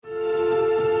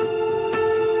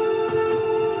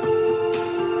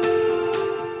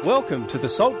Welcome to the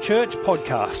Salt Church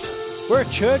podcast. We're a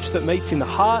church that meets in the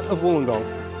heart of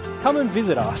Wollongong. Come and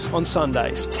visit us on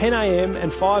Sundays, 10 a.m.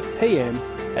 and 5 p.m.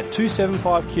 at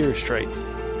 275 Kira Street.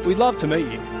 We'd love to meet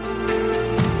you.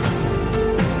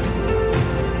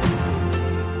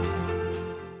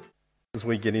 As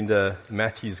we get into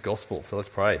Matthew's Gospel, so let's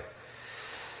pray.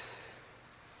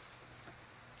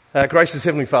 Gracious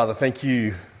Heavenly Father, thank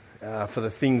you for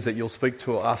the things that you'll speak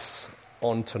to us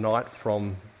on tonight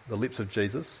from the lips of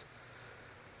Jesus.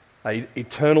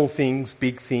 Eternal things,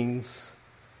 big things.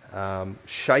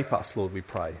 Shape us, Lord, we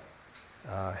pray.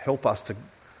 Help us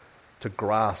to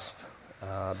grasp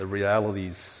the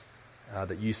realities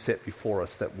that you set before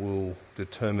us that will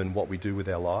determine what we do with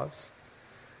our lives.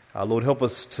 Lord, help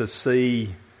us to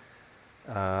see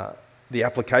the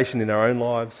application in our own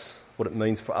lives, what it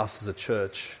means for us as a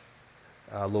church.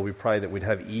 Lord, we pray that we'd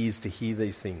have ears to hear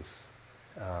these things,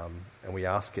 and we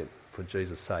ask it for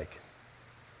Jesus' sake.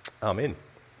 Amen.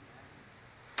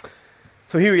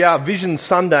 So here we are, Vision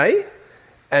Sunday,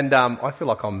 and I feel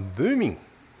like I'm booming.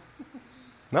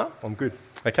 No, I'm good.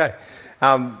 Okay.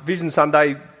 Vision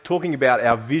Sunday, talking about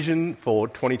our vision for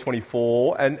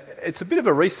 2024, and it's a bit of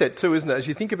a reset too, isn't it? As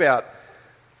you think about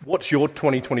what's your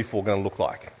 2024 going to look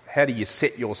like? How do you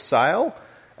set your sail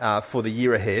for the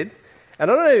year ahead?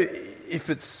 And I don't know if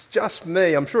it's just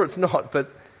me, I'm sure it's not, but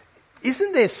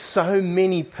isn't there so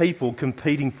many people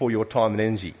competing for your time and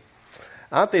energy?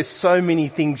 Aren't there so many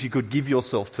things you could give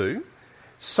yourself to?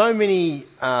 So many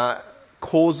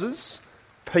causes,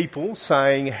 people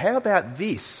saying, how about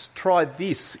this? Try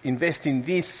this, invest in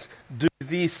this, do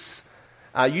this.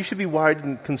 You should be worried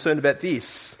and concerned about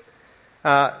this.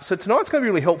 So tonight's going to be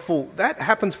really helpful. That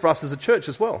happens for us as a church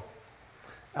as well.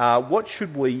 What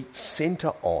should we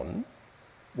centre on?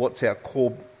 What's our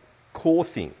core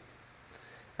thing?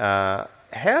 How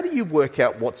do you work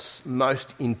out what's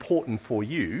most important for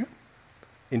you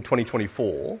in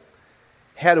 2024?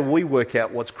 How do we work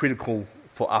out what's critical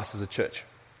for us as a church?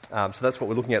 So that's what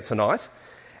we're looking at tonight.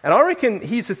 And I reckon,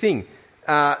 here's the thing,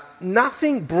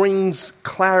 nothing brings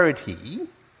clarity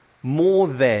more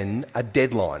than a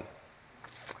deadline.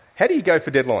 How do you go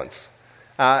for deadlines?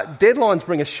 Deadlines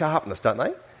bring a sharpness, don't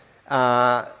they?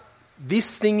 This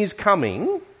thing is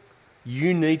coming,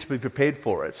 you need to be prepared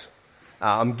for it.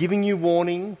 I'm giving you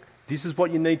warning, this is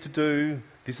what you need to do,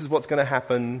 this is what's going to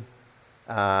happen.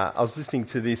 I was listening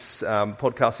to this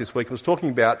podcast this week. It was talking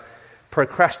about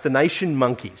procrastination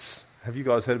monkeys. Have you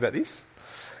guys heard about this?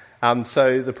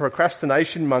 So the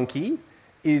procrastination monkey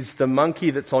is the monkey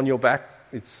that's on your back.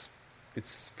 It's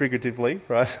figuratively,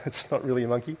 right? It's not really a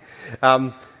monkey.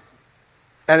 And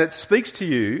it speaks to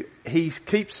you. He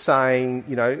keeps saying,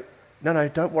 no,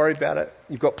 don't worry about it.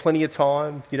 You've got plenty of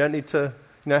time. You don't need to...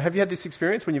 have you had this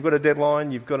experience when you've got a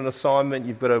deadline, you've got an assignment,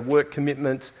 you've got a work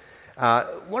commitment? Why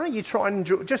don't you try and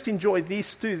enjoy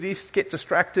this, do this, get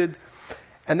distracted?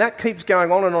 And that keeps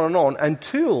going on and on and on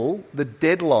until the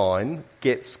deadline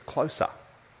gets closer.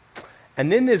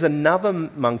 And then there's another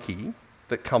monkey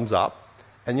that comes up,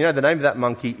 and the name of that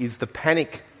monkey is the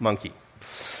panic monkey.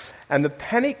 And the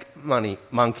panic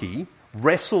monkey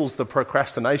wrestles the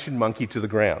procrastination monkey to the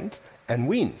ground and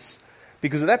wins.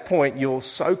 Because at that point, you're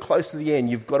so close to the end,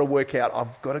 you've got to work out,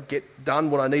 I've got to get done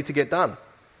what I need to get done.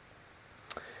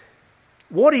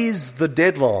 What is the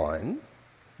deadline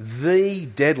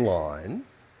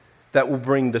that will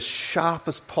bring the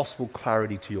sharpest possible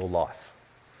clarity to your life?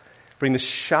 Bring the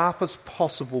sharpest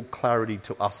possible clarity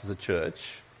to us as a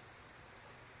church?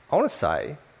 I want to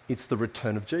say it's the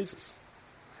return of Jesus.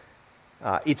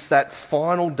 It's that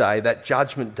final day, that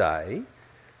judgment day,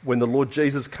 when the Lord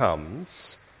Jesus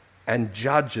comes and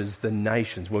judges the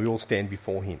nations, where we all stand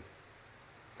before him.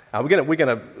 We're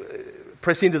going to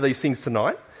press into these things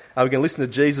tonight. We're going to listen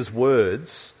to Jesus'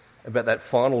 words about that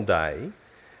final day,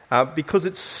 because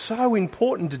it's so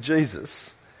important to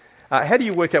Jesus. How do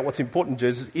you work out what's important to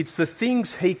Jesus? It's the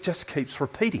things he just keeps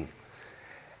repeating.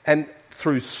 And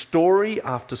through story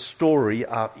after story,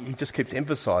 he just keeps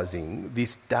emphasising,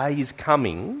 this day is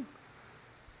coming,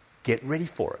 get ready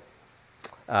for it.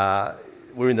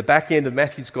 We're in the back end of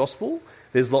Matthew's Gospel.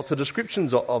 There's lots of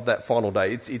descriptions of that final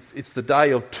day. It's the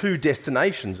day of two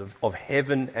destinations, of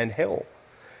heaven and hell.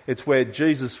 It's where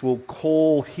Jesus will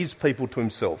call his people to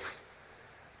himself,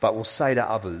 but will say to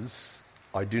others,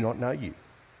 I do not know you.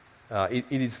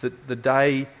 It is the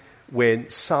day when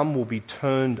some will be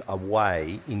turned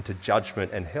away into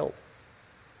judgment and hell.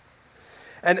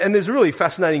 And there's a really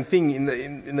fascinating thing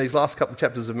in these last couple of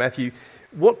chapters of Matthew.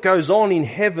 What goes on in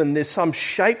heaven, there's some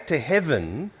shape to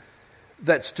heaven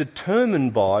that's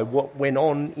determined by what went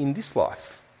on in this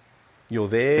life. You're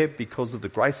there because of the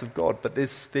grace of God, but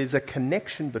there's a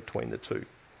connection between the two.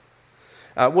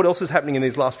 What else is happening in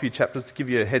these last few chapters? To give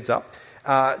you a heads up,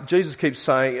 Jesus keeps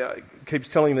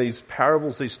telling these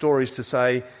parables, these stories, to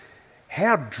say,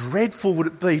 how dreadful would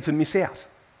it be to miss out?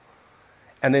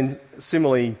 And then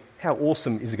similarly, how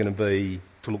awesome is it going to be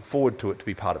to look forward to it, to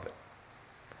be part of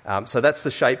it? So that's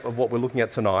the shape of what we're looking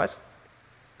at tonight.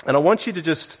 And I want you to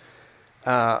just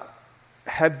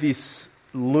have this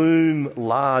loom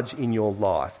large in your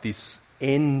life, this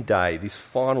end day, this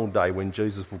final day when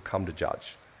Jesus will come to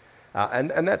judge.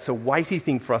 And that's a weighty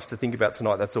thing for us to think about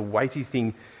tonight. That's a weighty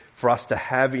thing for us to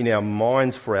have in our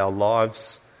minds for our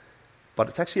lives. But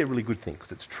it's actually a really good thing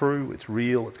because it's true, it's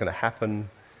real, it's going to happen.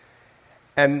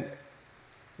 And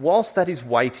whilst that is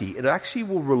weighty, it actually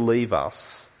will relieve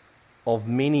us of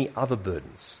many other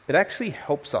burdens. It actually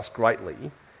helps us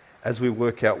greatly as we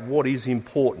work out what is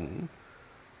important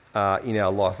in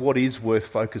our life, what is worth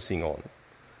focusing on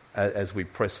as we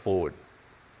press forward.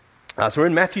 So we're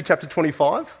in Matthew chapter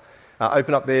 25.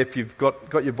 Open up there if you've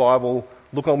got your Bible.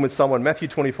 Look on with someone. Matthew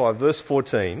 25, verse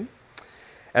 14.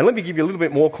 And let me give you a little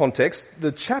bit more context.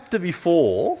 The chapter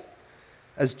before,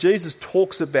 as Jesus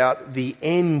talks about the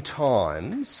end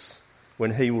times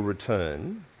when he will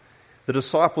return, the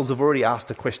disciples have already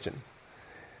asked a question.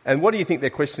 And what do you think their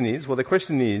question is? Well, their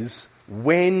question is,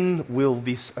 when will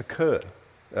this occur?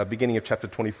 Beginning of chapter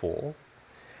 24.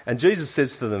 And Jesus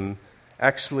says to them,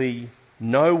 actually,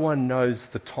 no one knows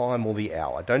the time or the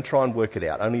hour. Don't try and work it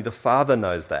out. Only the Father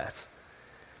knows that.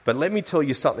 But let me tell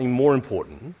you something more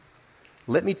important.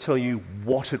 Let me tell you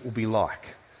what it will be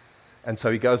like. And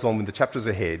so he goes on with the chapters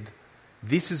ahead.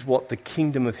 This is what the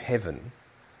kingdom of heaven,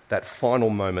 that final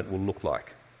moment, will look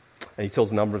like. And he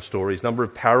tells a number of stories, a number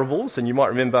of parables. And you might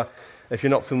remember, if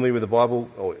you're not familiar with the Bible,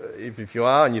 or if you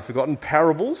are and you've forgotten,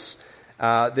 parables,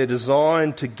 they're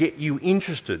designed to get you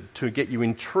interested, to get you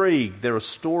intrigued. They're a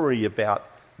story about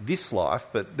this life,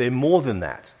 but they're more than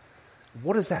that.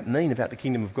 What does that mean about the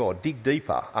kingdom of God? Dig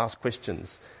deeper, ask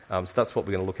questions. So that's what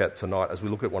we're going to look at tonight as we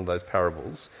look at one of those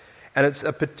parables. And it's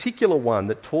a particular one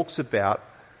that talks about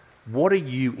what are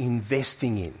you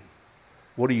investing in?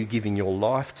 What are you giving your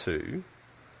life to?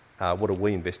 What are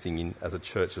we investing in as a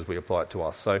church as we apply it to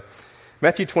us? So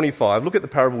Matthew 25, look at the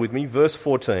parable with me, verse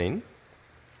 14.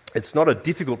 It's not a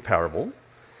difficult parable.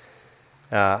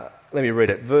 Let me read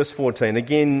it. Verse 14.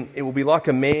 Again, it will be like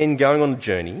a man going on a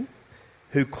journey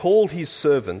who called his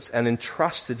servants and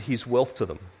entrusted his wealth to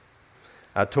them.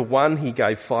 To one he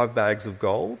gave 5 bags of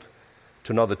gold,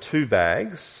 to another 2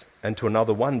 bags, and to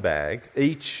another 1 bag,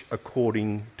 each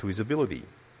according to his ability.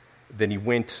 Then he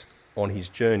went on his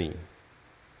journey.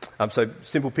 So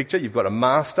simple picture, you've got a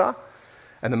master,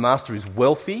 and the master is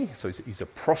wealthy, so he's a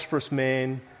prosperous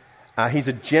man. He's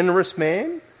a generous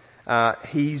man.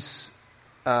 He's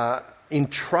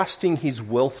entrusting his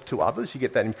wealth to others. You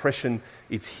get that impression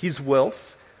it's his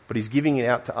wealth, but he's giving it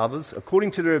out to others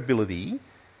according to their ability,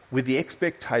 with the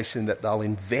expectation that they'll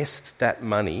invest that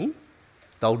money,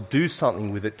 they'll do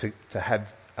something with it to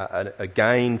have a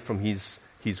gain from his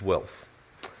wealth.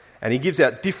 And he gives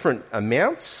out different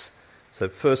amounts. So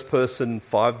first person,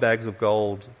 5 bags of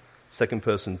gold. Second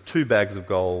person, 2 bags of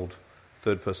gold.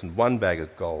 Third person, 1 bag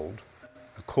of gold,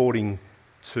 according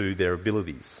to their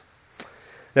abilities.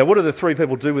 Now, what do the 3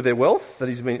 people do with their wealth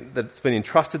that's been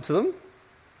entrusted to them?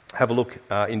 Have a look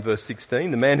in verse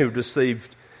 16. The man who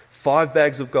received 5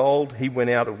 bags of gold, he went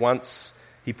out at once,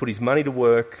 he put his money to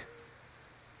work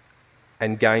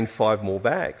and gained 5 more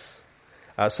bags.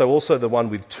 So also the one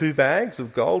with 2 bags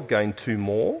of gold gained 2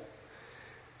 more.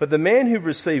 But the man who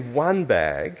received 1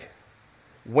 bag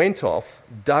went off,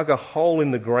 dug a hole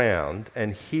in the ground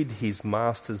and hid his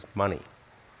master's money.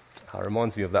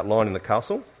 Reminds me of that line in The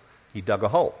Castle. He dug a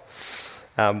hole.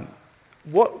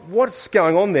 What's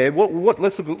going on there?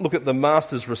 Let's look at the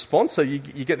master's response. So you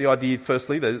get the idea.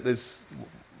 Firstly,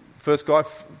 first guy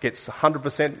gets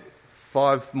 100%,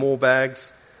 5 more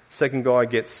bags. Second guy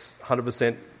gets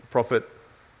 100% profit,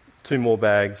 2 more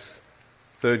bags.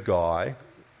 Third guy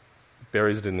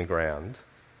buries it in the ground.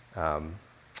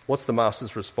 What's the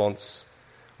master's response?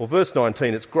 Well, verse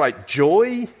 19, it's great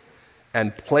joy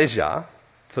and pleasure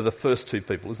for the first 2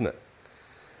 people, isn't it?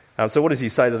 So what does he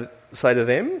say to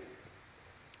them?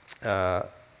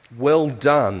 Well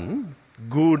done,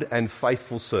 good and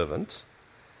faithful servant.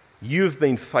 You have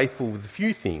been faithful with a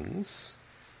few things.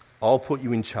 I'll put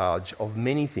you in charge of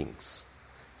many things.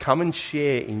 Come and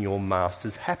share in your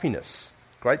master's happiness.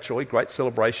 Great joy, great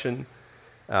celebration.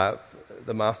 The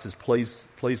master's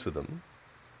pleased with them.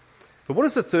 But what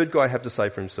does the third guy have to say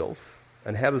for himself?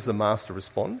 And how does the master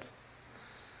respond?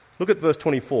 Look at verse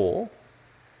 24.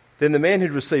 Then the man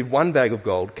who'd received 1 bag of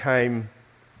gold came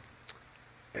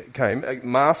came,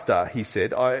 "Master," he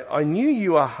said, I knew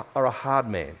you are a hard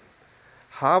man,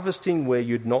 harvesting where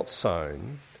you'd not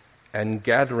sown and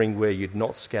gathering where you'd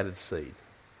not scattered seed.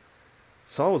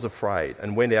 So I was afraid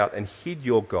and went out and hid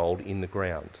your gold in the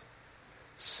ground.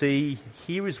 See,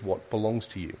 here is what belongs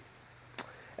to you."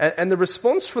 And the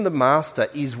response from the master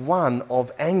is one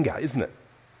of anger, isn't it?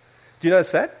 Do you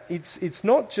notice that? It's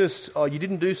not just, "Oh, you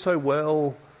didn't do so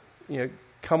well,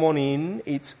 come on in."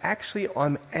 It's actually,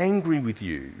 "I'm angry with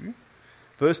you."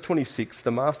 Verse 26,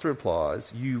 the master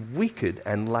replies, "You wicked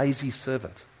and lazy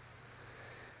servant.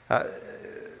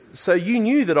 So you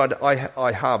knew that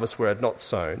I harvest where I'd not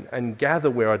sown and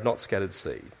gather where I'd not scattered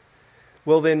seed.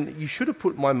 Well then, you should have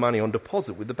put my money on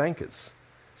deposit with the bankers,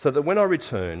 so that when I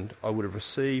returned, I would have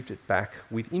received it back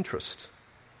with interest."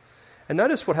 And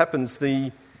notice what happens.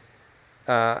 He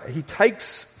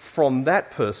takes from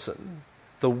that person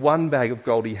the one bag of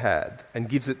gold he had and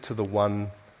gives it to the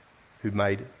one who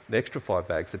made the extra 5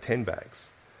 bags, the 10 bags.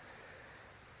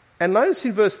 And notice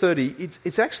in verse 30,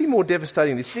 it's actually more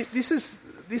devastating.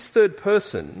 This third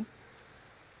person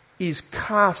is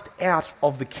cast out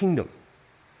of the kingdom.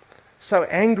 So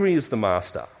angry is the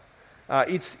master.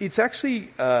 It's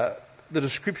actually the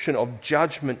description of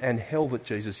judgment and hell that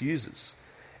Jesus uses.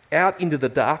 Out into the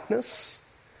darkness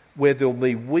where there'll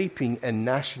be weeping and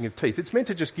gnashing of teeth. It's meant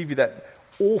to just give you that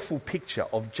awful picture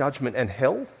of judgment and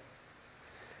hell.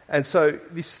 And so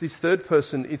this third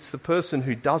person, it's the person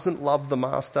who doesn't love the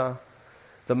master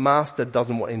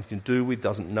doesn't want anything to do with,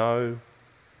 doesn't know,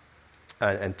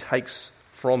 and takes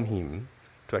from him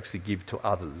to actually give to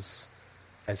others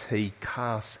as he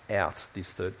casts out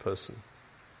this third person.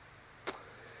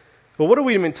 Well, what are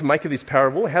we meant to make of this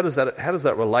parable? How does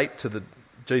that relate to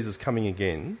Jesus coming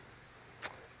again?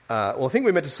 Well, I think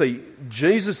we're meant to see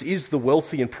Jesus is the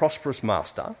wealthy and prosperous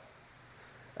master.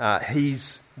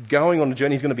 He's going on a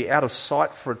journey. He's going to be out of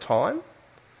sight for a time.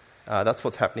 That's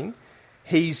what's happening.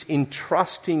 He's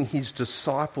entrusting his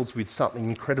disciples with something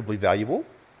incredibly valuable.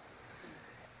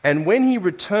 And when he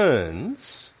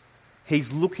returns,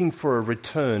 he's looking for a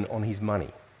return on his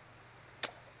money.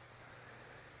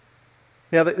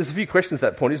 Now, there's a few questions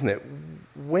at that point, isn't there?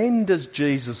 When does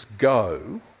Jesus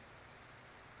go?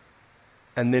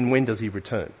 And then when does he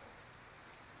return?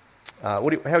 How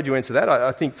would you answer that?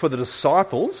 I think for the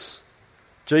disciples,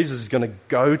 Jesus is going to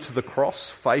go to the cross,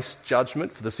 face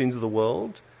judgment for the sins of the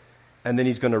world, and then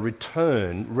he's going to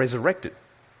return resurrected.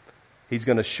 He's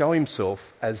going to show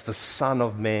himself as the Son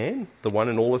of Man, the one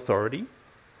in all authority,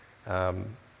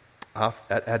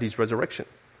 at his resurrection.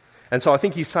 And so I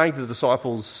think he's saying to the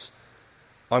disciples,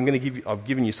 I've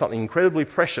given you something incredibly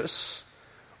precious.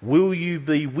 Will you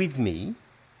be with me?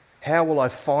 How will I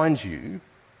find you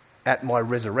at my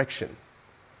resurrection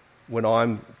when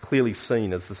I'm clearly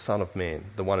seen as the Son of Man,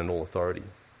 the one in all authority?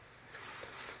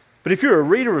 But if you're a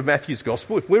reader of Matthew's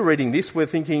Gospel, if we're reading this, we're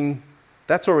thinking,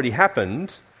 that's already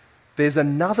happened. There's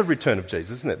another return of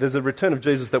Jesus, isn't it? There's a return of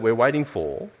Jesus that we're waiting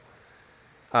for.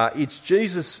 It's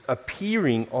Jesus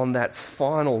appearing on that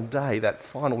final day, that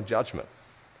final judgment,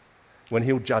 when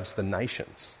he'll judge the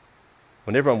nations,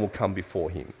 when everyone will come before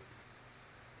him.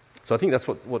 So I think that's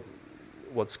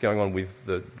what's going on with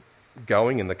the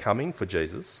going and the coming for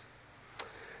Jesus.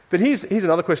 But here's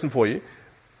another question for you.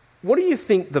 What do you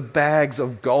think the bags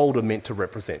of gold are meant to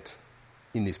represent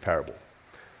in this parable?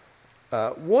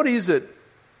 What is it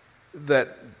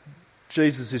that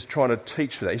Jesus is trying to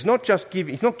teach for that? He's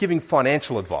not giving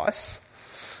financial advice.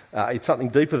 It's something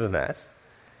deeper than that.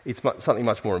 It's something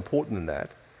much more important than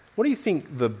that. What do you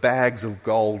think the bags of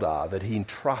gold are that he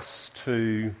entrusts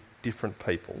to different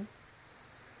people?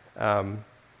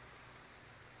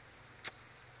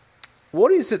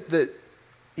 What is it that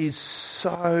is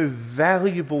so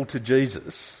valuable to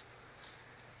Jesus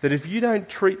that if you don't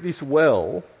treat this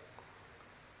well,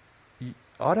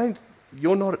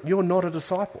 you're not a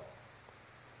disciple.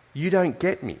 You don't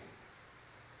get me.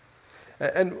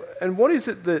 And what is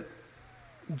it that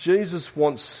Jesus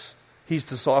wants his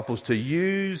disciples to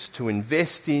use, to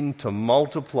invest in, to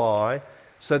multiply,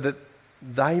 so that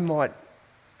they might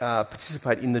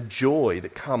participate in the joy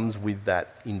that comes with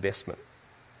that investment?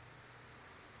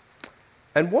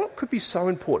 And what could be so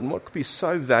important, what could be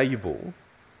so valuable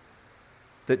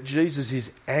that Jesus is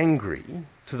angry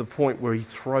to the point where he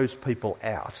throws people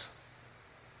out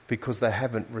because they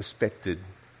haven't respected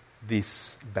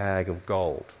this bag of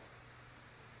gold?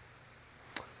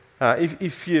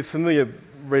 If you're a familiar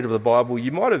reader of the Bible,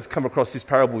 you might have come across this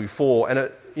parable before,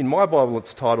 and in my Bible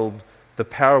it's titled The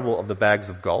Parable of the Bags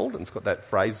of Gold, and it's got that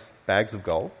phrase, bags of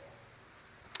gold.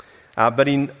 But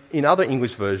in other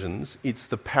English versions, it's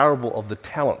the parable of the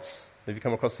talents. Have you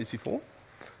come across this before?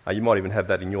 You might even have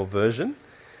that in your version.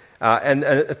 And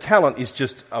a talent is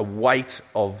just a weight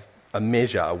of a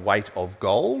measure, a weight of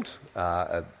gold,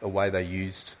 a way they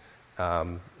used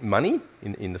money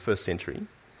in the first century.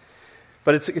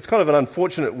 But it's kind of an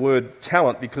unfortunate word,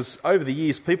 talent, because over the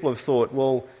years people have thought,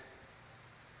 well,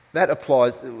 that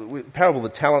applies, parable of the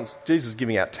talents, Jesus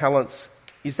giving out talents,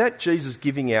 is that Jesus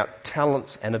giving out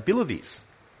talents and abilities?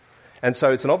 And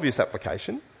so it's an obvious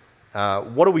application.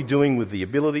 What are we doing with the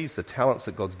abilities, the talents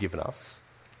that God's given us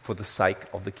for the sake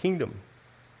of the kingdom?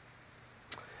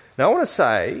 Now I want to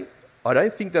say, I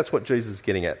don't think that's what Jesus is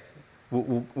getting at.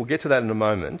 We'll get to that in a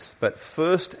moment, but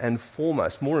first and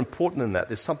foremost, more important than that,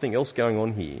 there's something else going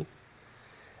on here,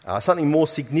 something more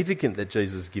significant that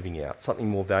Jesus is giving out, something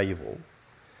more valuable.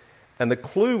 And the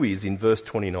clue is in verse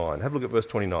 29. Have a look at verse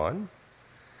 29.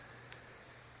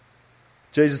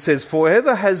 Jesus says, "For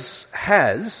whoever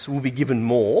has will be given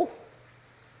more,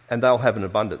 and they'll have an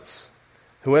abundance.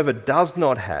 Whoever does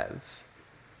not have,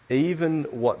 even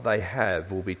what they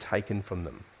have will be taken from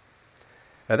them."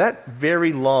 Now that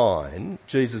very line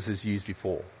Jesus has used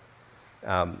before.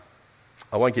 I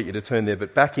won't get you to turn there,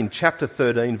 but back in chapter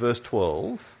 13, verse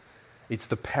 12, it's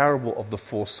the parable of the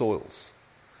four soils.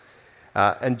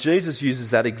 And Jesus uses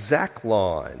that exact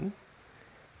line.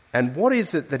 And what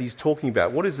is it that he's talking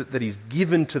about? What is it that he's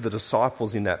given to the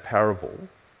disciples in that parable?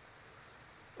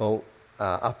 Well,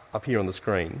 up here on the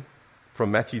screen,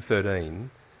 from Matthew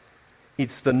 13,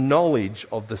 it's the knowledge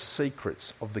of the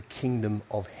secrets of the kingdom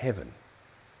of heaven.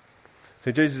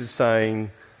 So Jesus is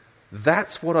saying,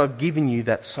 that's what I've given you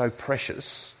that's so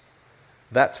precious.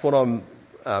 That's what I'm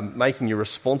making you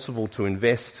responsible to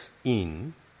invest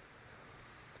in.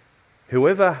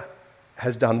 Whoever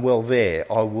has done well there,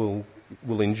 I will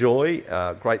enjoy.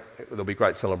 There'll be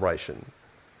great celebration.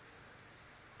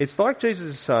 It's like Jesus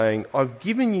is saying, I've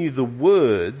given you the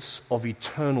words of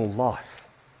eternal life.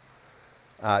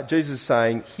 Jesus is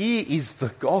saying, here is the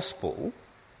gospel,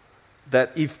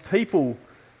 that if people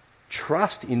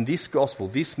trust in this gospel,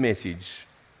 this message,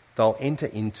 they'll enter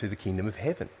into the kingdom of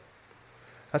heaven.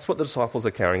 That's what the disciples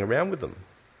are carrying around with them.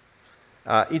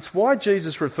 It's why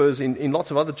Jesus refers, in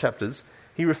lots of other chapters,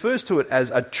 he refers to it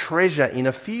as a treasure in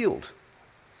a field,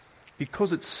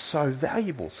 because it's so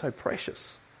valuable, so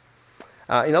precious.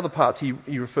 In other parts, he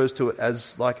refers to it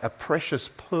as like a precious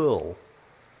pearl,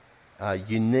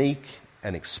 unique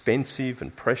and expensive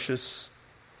and precious.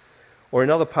 Or in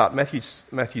another part,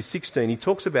 Matthew 16, he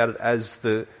talks about it as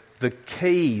the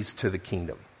keys to the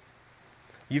kingdom.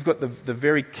 You've got the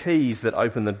very keys that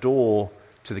open the door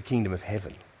to the kingdom of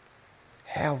heaven.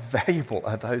 How valuable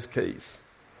are those keys?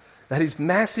 That is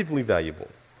massively valuable.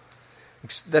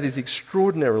 That is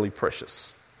extraordinarily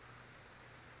precious.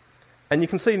 And you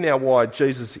can see now why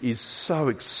Jesus is so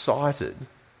excited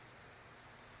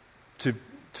to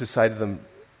say to them,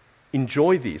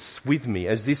 enjoy this with me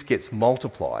as this gets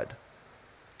multiplied.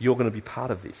 You're going to be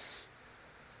part of this.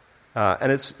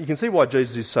 And you can see why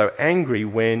Jesus is so angry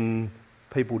when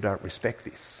people don't respect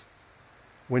this.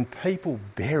 When people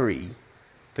bury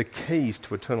the keys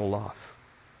to eternal life.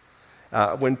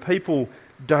 When people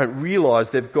don't realise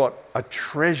they've got a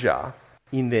treasure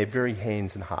in their very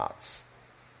hands and hearts.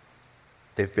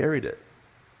 They've buried it.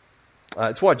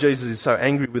 It's why Jesus is so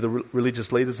angry with the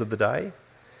religious leaders of the day.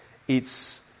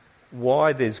 It's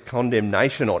why there's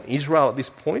condemnation on Israel at this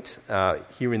point,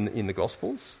 here in the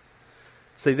Gospels.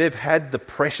 See, they've had the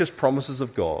precious promises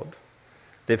of God.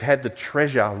 They've had the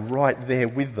treasure right there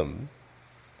with them,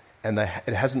 and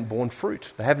it hasn't borne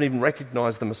fruit. They haven't even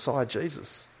recognised the Messiah,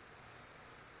 Jesus.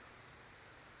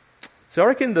 So I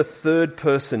reckon the third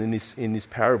person in this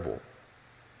parable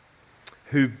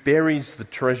who buries the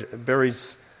treasure,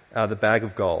 buries the bag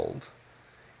of gold,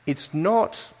 it's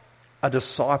not a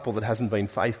disciple that hasn't been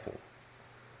faithful.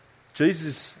 I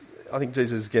think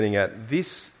Jesus is getting at,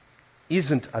 this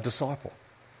isn't a disciple.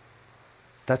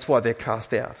 That's why they're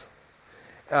cast out.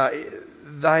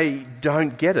 They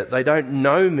don't get it. They don't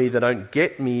know me. They don't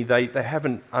get me. They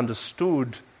haven't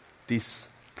understood this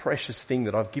precious thing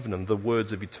that I've given them, the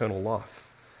words of eternal life.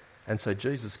 And so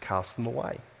Jesus cast them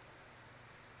away.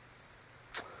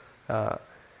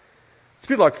 It's a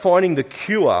bit like finding the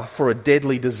cure for a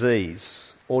deadly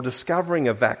disease or discovering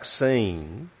a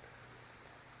vaccine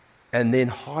and then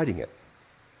hiding it.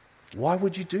 Why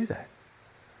would you do that?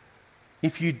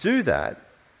 If you do that,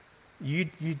 you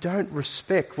don't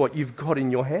respect what you've got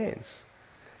in your hands.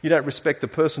 You don't respect the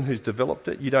person who's developed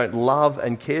it. You don't love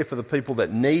and care for the people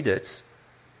that need it.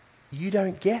 You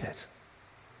don't get it.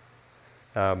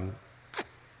 I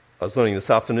was learning this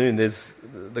afternoon, there's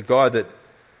the guy that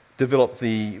developed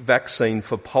the vaccine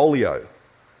for polio.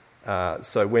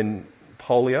 So when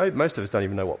polio. Most of us don't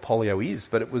even know what polio is,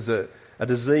 but it was a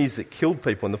disease that killed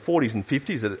people in the 40s and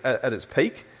 50s at its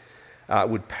peak. It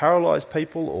would paralyse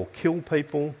people or kill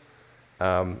people.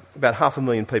 About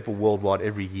 500,000 people worldwide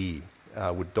every year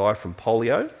would die from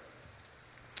polio.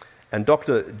 And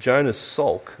Dr. Jonas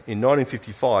Salk in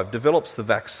 1955 develops the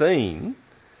vaccine,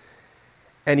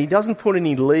 and he doesn't put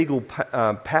any legal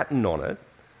patent on it.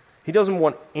 He doesn't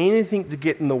want anything to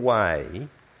get in the way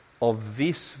of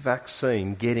this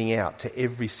vaccine getting out to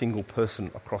every single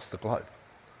person across the globe,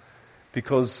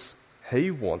 because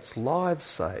he wants lives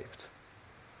saved.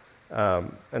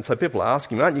 And so people are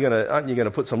asking, aren't you going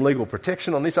to put some legal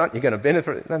protection on this? Aren't you going to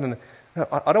benefit? No.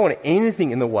 I don't want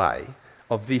anything in the way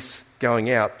of this going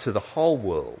out to the whole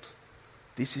world.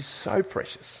 This is so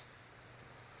precious.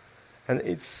 And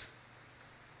it's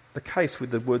the case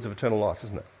with the words of eternal life,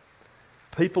 isn't it?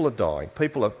 People are dying.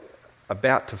 People are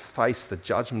about to face the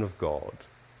judgment of God.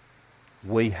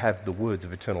 We have the words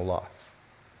of eternal life.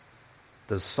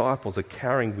 The disciples are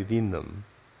carrying within them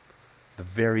the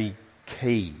very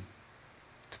key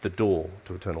to the door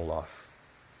to eternal life.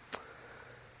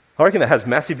 I reckon that has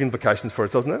massive implications for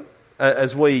us, doesn't it?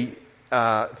 As we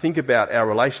think about our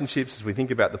relationships, as we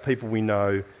think about the people we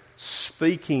know,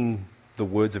 speaking the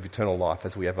words of eternal life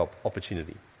as we have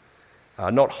opportunity.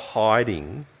 Not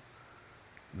hiding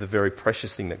the very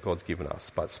precious thing that God's given us,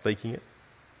 but speaking it.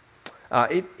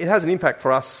 It has an impact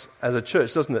for us as a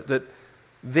church, doesn't it? That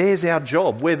there's our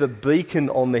job. We're the beacon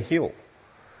on the hill.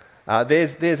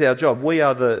 There's our job. We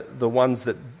are the ones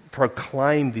that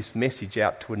proclaim this message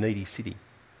out to a needy city.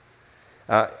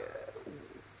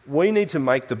 We need to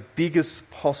make the biggest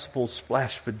possible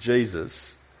splash for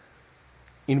Jesus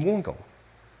in Wollongong,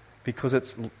 because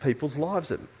it's people's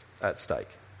lives at stake.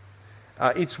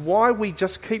 It's why we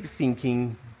just keep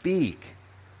thinking big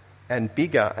and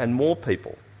bigger and more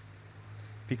people,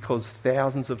 because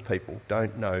thousands of people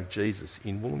don't know Jesus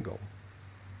in Wollongong.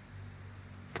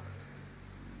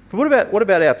 But what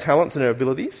about our talents and our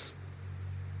abilities?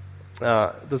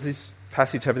 Does this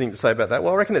passage have anything to say about that?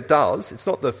 Well, I reckon it does. It's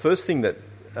not the first thing that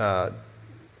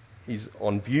is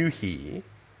on view here,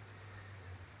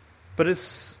 but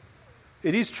it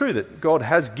is true that God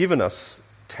has given us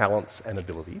talents and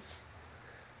abilities,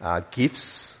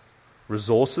 gifts,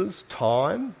 resources,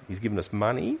 time. He's given us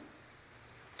money.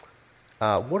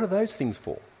 What are those things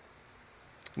for?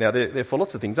 Now, they're for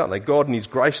lots of things, aren't they? God in his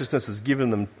graciousness has given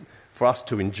them for us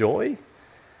to enjoy,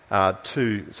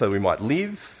 so we might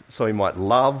live, so we might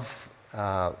love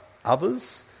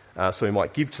others, so we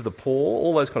might give to the poor,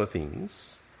 all those kind of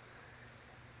things.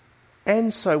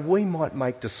 And so we might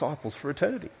make disciples for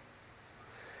eternity.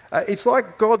 It's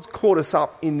like God's caught us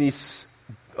up in this,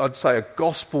 I'd say, a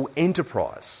gospel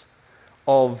enterprise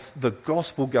of the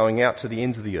gospel going out to the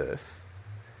ends of the earth.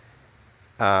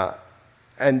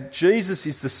 And Jesus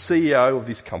is the CEO of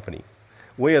this company.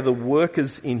 We are the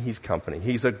workers in his company.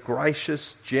 He's a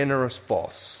gracious, generous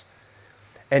boss.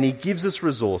 And he gives us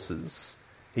resources.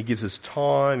 He gives us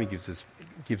time. He gives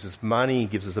us money. He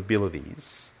gives us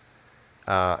abilities.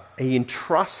 He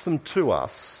entrusts them to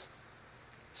us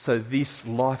so this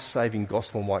life-saving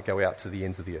gospel might go out to the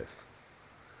ends of the earth.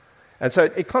 And so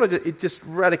it just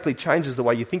radically changes the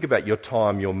way you think about your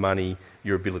time, your money,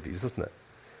 your abilities, doesn't it?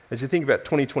 As you think about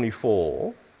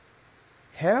 2024,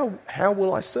 how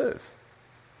will I serve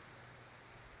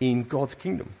in God's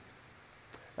kingdom?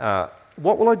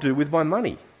 What will I do with my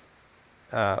money?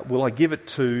 Will I give it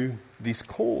to this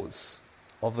cause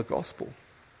of the gospel?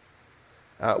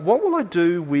 What will I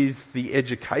do with the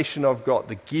education I've got,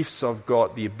 the gifts I've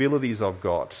got, the abilities I've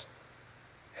got?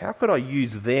 How could I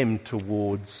use them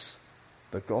towards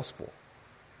the gospel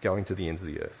going to the ends of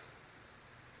the earth?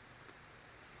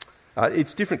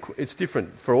 It's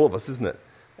different for all of us, isn't it?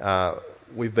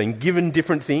 We've been given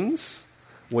different things.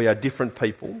 We are different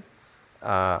people.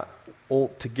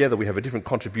 All together we have a different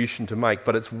contribution to make,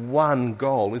 but it's one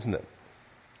goal, isn't it,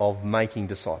 of making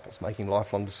disciples, making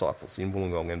lifelong disciples in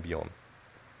Wollongong and beyond.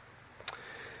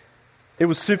 It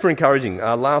was super encouraging.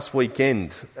 Last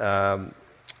weekend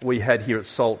we had here at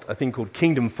Salt a thing called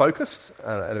Kingdom Focused,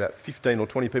 and about 15 or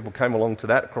 20 people came along to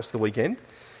that across the weekend.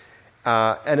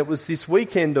 And it was this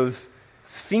weekend of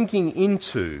thinking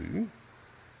into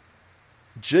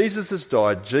Jesus has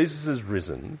died, Jesus has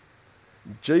risen,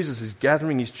 Jesus is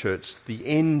gathering his church, the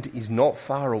end is not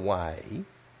far away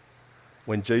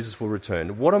when Jesus will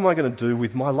return. What am I going to do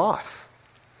with my life?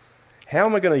 How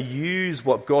am I going to use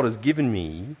what God has given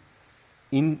me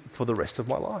for the rest of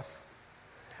my life?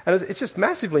 And it's just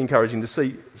massively encouraging to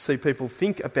see people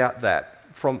think about that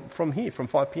from here, from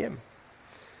 5 p.m.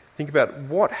 Think about,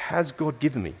 what has God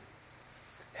given me?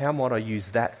 How might I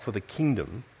use that for the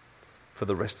kingdom for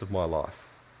the rest of my life?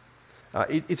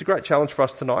 It's a great challenge for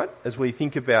us tonight as we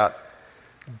think about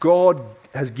God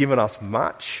has given us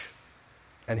much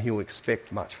and He'll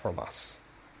expect much from us.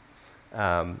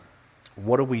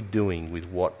 What are we doing with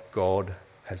what God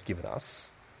has given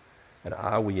us? And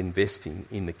are we investing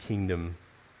in the kingdom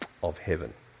of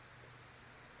heaven?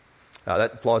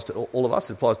 That applies to all of us.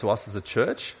 It applies to us as a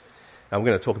church. We're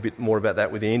going to talk a bit more about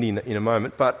that with Andy in a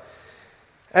moment. But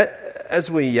as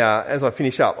I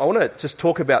finish up, I want to just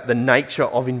talk about the nature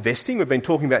of investing. We've been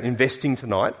talking about investing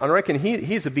tonight. I reckon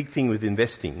here's a big thing with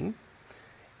investing.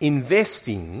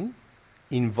 Investing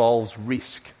involves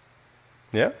risk.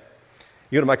 Yeah?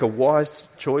 You've got to make a wise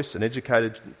choice, an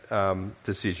educated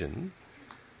decision.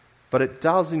 But it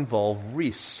does involve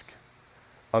risk.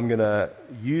 I'm going to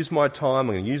use my time,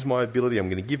 I'm going to use my ability, I'm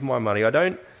going to give my money. I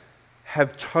don't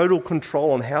have total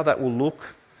control on how that will look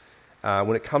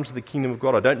when it comes to the kingdom of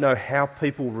God. I don't know how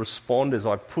people respond as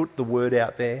I put the word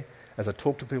out there, as I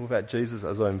talk to people about Jesus,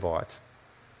 as I invite.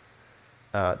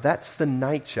 That's the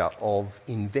nature of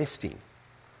investing,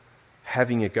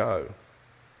 having a go,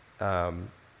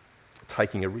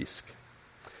 taking a risk.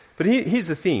 But here's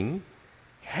the thing.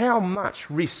 How much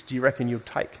risk do you reckon you'll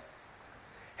take?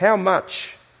 How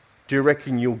much do you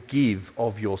reckon you'll give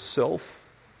of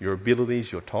yourself, your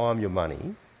abilities, your time, your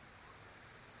money?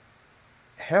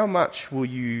 How much will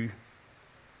you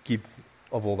give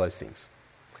of all those things?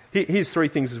 Here's three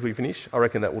things as we finish. I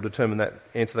reckon that will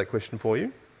answer that question for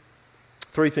you.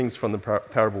 Three things from the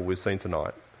parable we've seen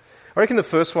tonight. I reckon the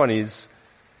first one is,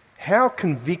 how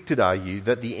convicted are you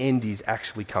that the end is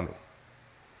actually coming?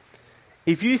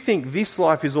 If you think this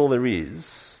life is all there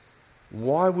is,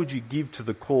 why would you give to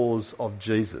the cause of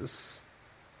Jesus?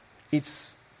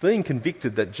 It's being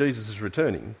convicted that Jesus is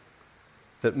returning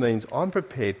that means I'm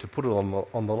prepared to put it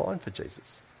on the line for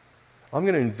Jesus. I'm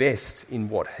going to invest in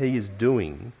what He is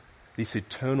doing, this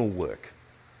eternal work,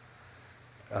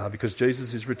 because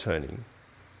Jesus is returning.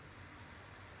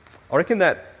 I reckon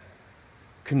that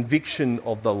conviction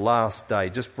of the last day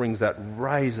just brings that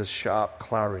razor-sharp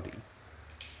clarity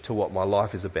to what my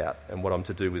life is about and what I'm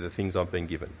to do with the things I've been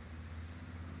given.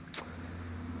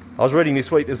 I was reading this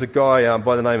week, there's a guy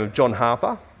by the name of John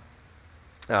Harper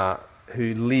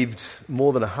who lived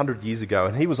more than 100 years ago,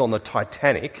 and he was on the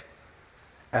Titanic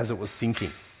as it was sinking.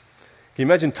 Can you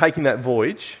imagine taking that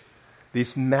voyage,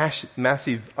 this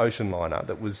massive ocean liner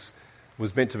that was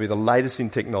meant to be the latest in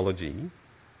technology,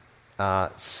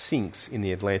 sinks in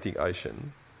the Atlantic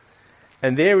Ocean,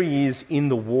 and there he is in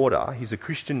the water, he's a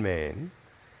Christian man,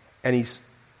 and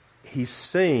he's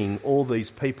seeing all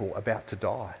these people about to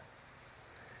die.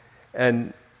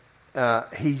 And I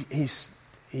think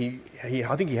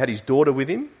he had his daughter with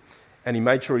him, and he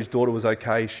made sure his daughter was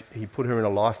okay. He put her in a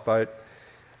lifeboat.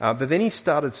 But then he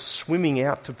started swimming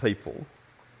out to people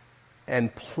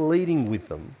and pleading with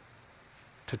them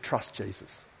to trust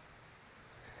Jesus.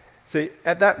 See,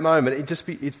 at that moment,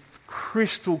 it's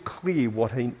crystal clear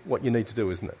what you need to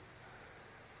do, isn't it?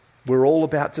 We're all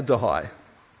about to die.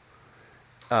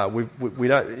 We're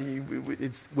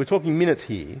talking minutes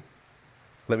here.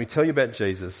 Let me tell you about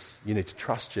Jesus. You need to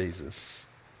trust Jesus.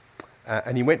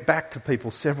 And he went back to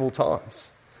people several times.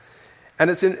 And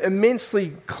it's an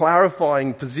immensely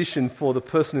clarifying position for the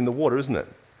person in the water, isn't it?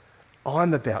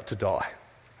 I'm about to die.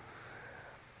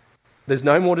 There's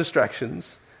no more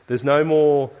distractions. There's no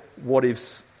more what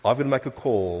ifs. I've got to make a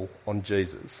call on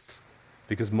Jesus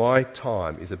because my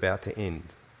time is about to end.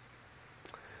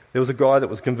 There was a guy that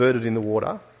was converted in the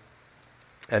water,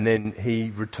 and then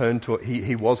he returned to it.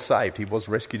 He was saved. He was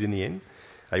rescued in the end.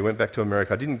 He went back to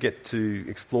America. I didn't get to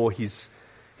explore his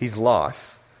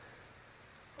life.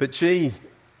 But gee,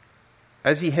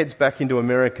 as he heads back into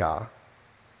America,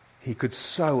 he could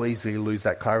so easily lose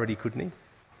that clarity, couldn't he?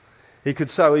 He could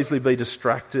so easily be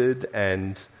distracted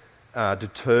and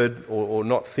deterred or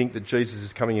not think that Jesus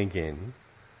is coming again.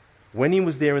 When he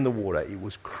was there in the water, it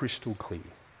was crystal clear.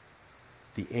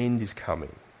 The end is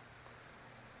coming.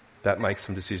 That makes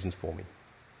some decisions for me.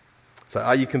 So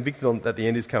are you convicted that the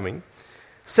end is coming?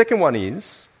 Second one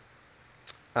is,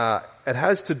 it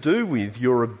has to do with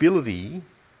your ability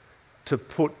to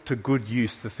put to good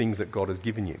use the things that God has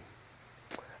given you.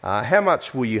 How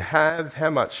much will you have? How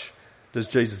much does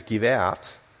Jesus give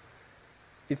out?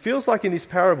 It feels like in this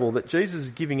parable that Jesus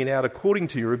is giving it out according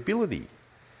to your ability,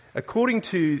 according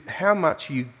to how much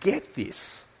you get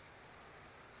this.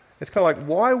 It's kind of like,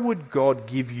 why would God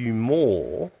give you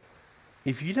more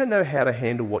if you don't know how to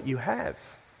handle what you have?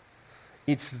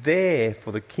 It's there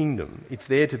for the kingdom. It's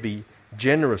there to be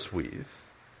generous with.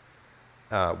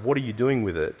 What are you doing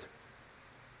with it?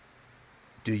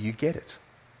 Do you get it?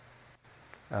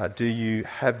 Do you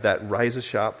have that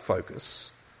razor-sharp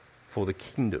focus for the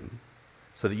kingdom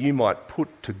so that you might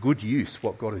put to good use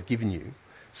what God has given you,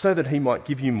 so that he might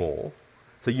give you more,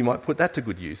 so you might put that to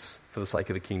good use for the sake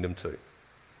of the kingdom too?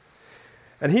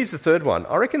 And here's the third one.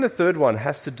 I reckon the third one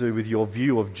has to do with your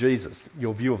view of Jesus,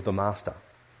 your view of the Master.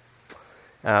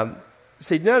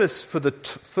 See, notice for the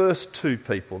first two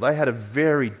people, they had a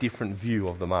very different view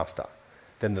of the Master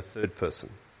than the third person.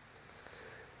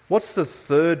 What's the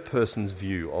third person's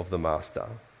view of the Master?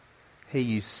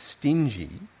 He is stingy.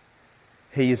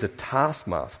 He is a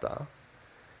taskmaster.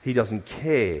 He doesn't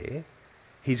care.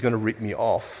 He's going to rip me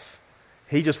off.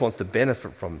 He just wants to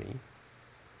benefit from me.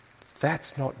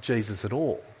 That's not Jesus at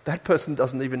all. That person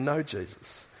doesn't even know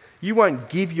Jesus. You won't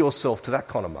give yourself to that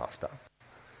kind of master.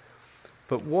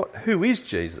 But who is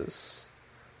Jesus?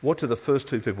 What do the first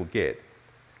two people get?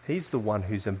 He's the one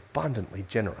who's abundantly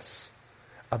generous,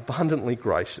 abundantly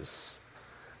gracious,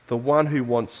 the one who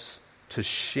wants to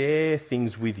share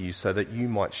things with you so that you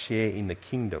might share in the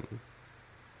kingdom.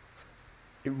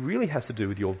 It really has to do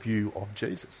with your view of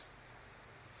Jesus.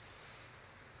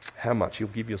 How much you'll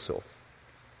give yourself.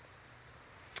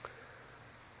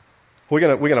 We're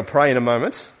going to pray in a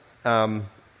moment. But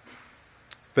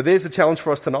there's the challenge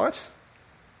for us tonight.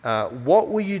 What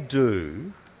will you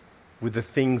do with the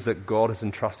things that God has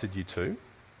entrusted you to?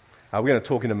 We're going to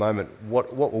talk in a moment,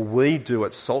 what will we do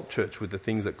at Salt Church with the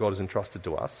things that God has entrusted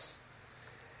to us?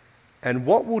 And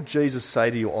what will Jesus say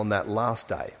to you on that last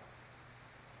day?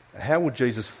 How will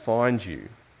Jesus find you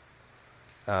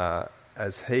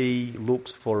as he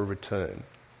looks for a return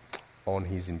on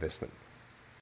his investment?